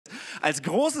als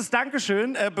großes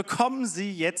Dankeschön bekommen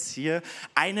Sie jetzt hier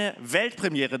eine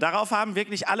Weltpremiere. Darauf haben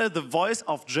wirklich alle The Voice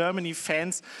of Germany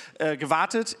Fans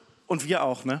gewartet. Und wir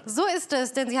auch, ne? So ist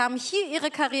es, denn Sie haben hier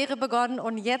Ihre Karriere begonnen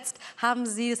und jetzt haben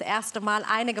Sie das erste Mal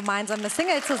eine gemeinsame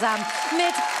Single zusammen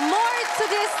mit More to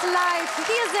This Life.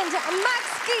 Hier sind Max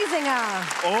Giesinger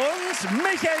und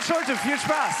Michael Schulte. Viel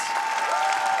Spaß!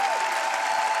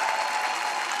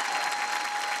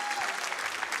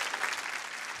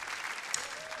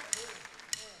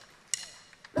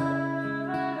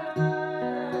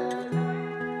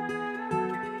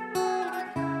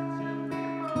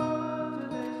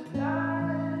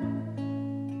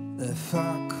 If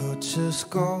I could just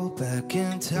go back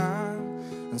in time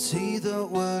and see the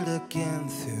world again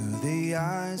through the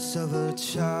eyes of a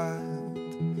child,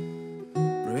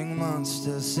 bring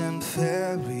monsters and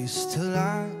fairies to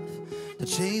life to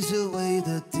chase away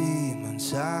the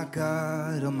demons I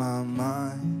got on my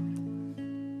mind.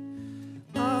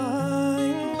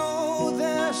 I know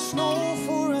there's no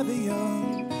forever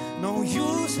young, no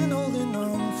use in holding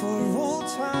on for old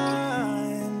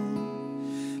time,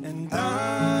 and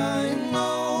I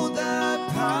know that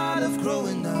part of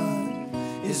growing up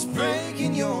is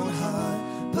breaking your heart,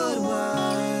 but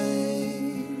why?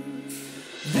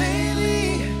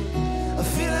 Lately, I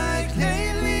feel like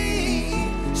lately,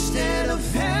 instead of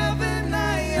heaven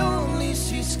I only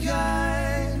see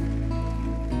sky.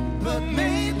 But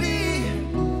maybe,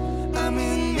 I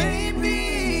mean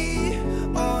maybe,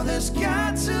 oh there's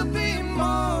got to be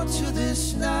more to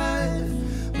this life,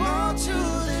 more to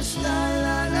this life.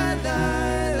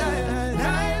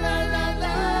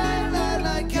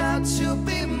 To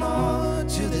be more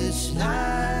to this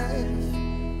life.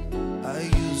 I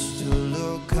used to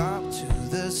look up to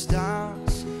the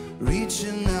stars,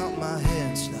 reaching out my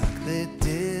hands like they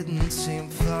didn't seem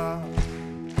far.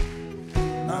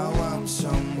 Now I'm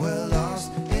somewhere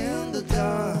lost in the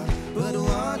dark, but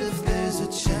what if there's a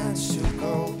chance to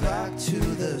go back to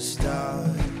the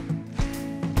start?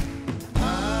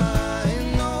 I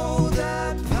know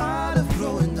that part of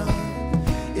growing up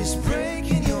is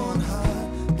breaking your heart.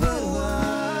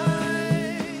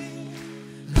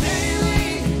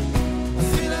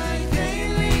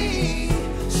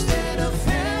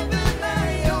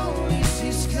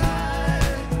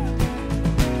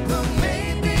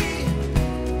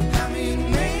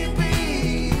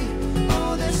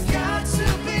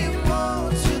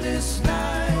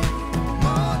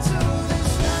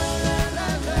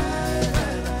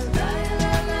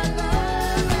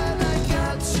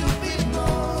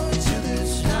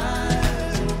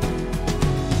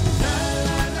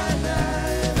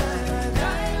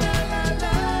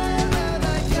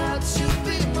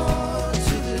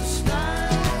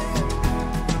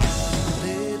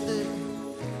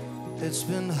 It's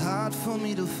been hard for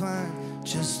me to find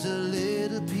just a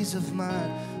little peace of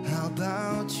mind. How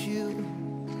about you?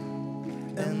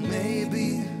 And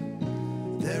maybe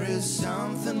there is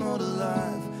something more to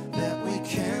life that we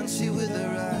can't see with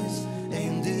our eyes.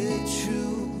 Ain't it true?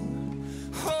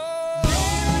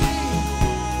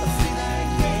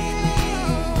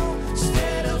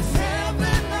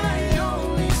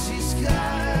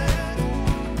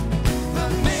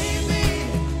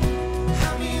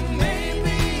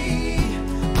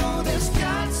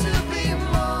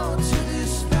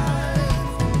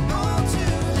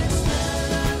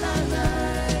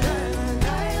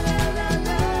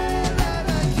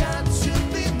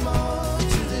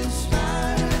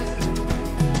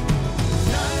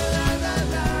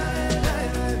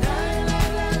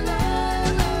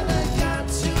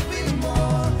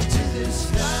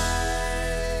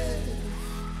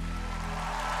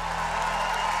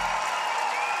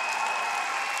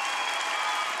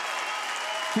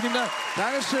 Vielen Dank.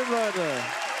 Dankeschön, Leute.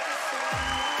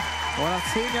 Oh,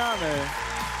 nach 10 Jahren, ey.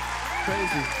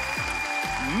 Crazy.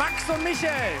 Max und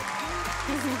Michael.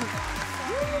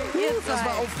 Das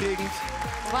war aufregend.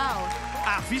 Wow.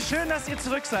 Ach, wie schön, dass ihr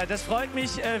zurück seid. Das freut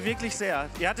mich wirklich sehr.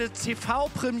 Ihr hattet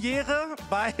TV-Premiere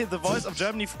bei The Voice of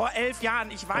Germany vor 11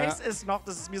 Jahren. Ich weiß es noch,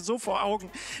 das ist mir so vor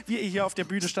Augen, wie ihr hier auf der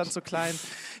Bühne stand, so klein.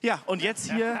 Ja, und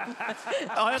jetzt hier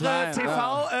eure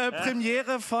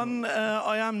TV-Premiere von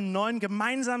eurem neuen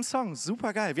gemeinsamen Song.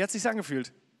 Super geil. Wie hat es sich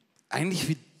angefühlt? Eigentlich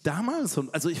wie damals.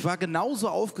 Also ich war genauso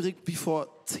aufgeregt wie vor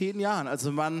 10 Jahren.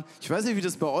 Also ich weiß nicht, wie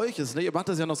das bei euch ist. Ne? Ihr macht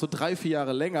das ja noch so 3, 4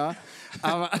 Jahre länger.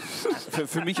 Aber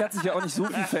für mich hat sich ja auch nicht so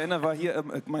viel verändert, weil hier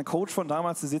mein Coach von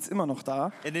damals, der sitzt immer noch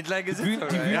da. In den gleichen Gesicht.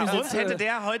 Ja, und hätte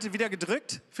der heute wieder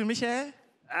gedrückt für Michael?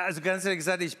 Also ganz ehrlich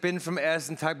gesagt, ich bin vom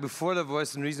ersten Tag bevor The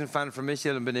Voice ein Riesenfan von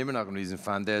Michael und bin immer noch ein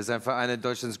Riesenfan. Der ist einfach einer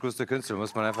Deutschlands größter Künstler,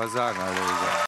 muss man einfach sagen. Also,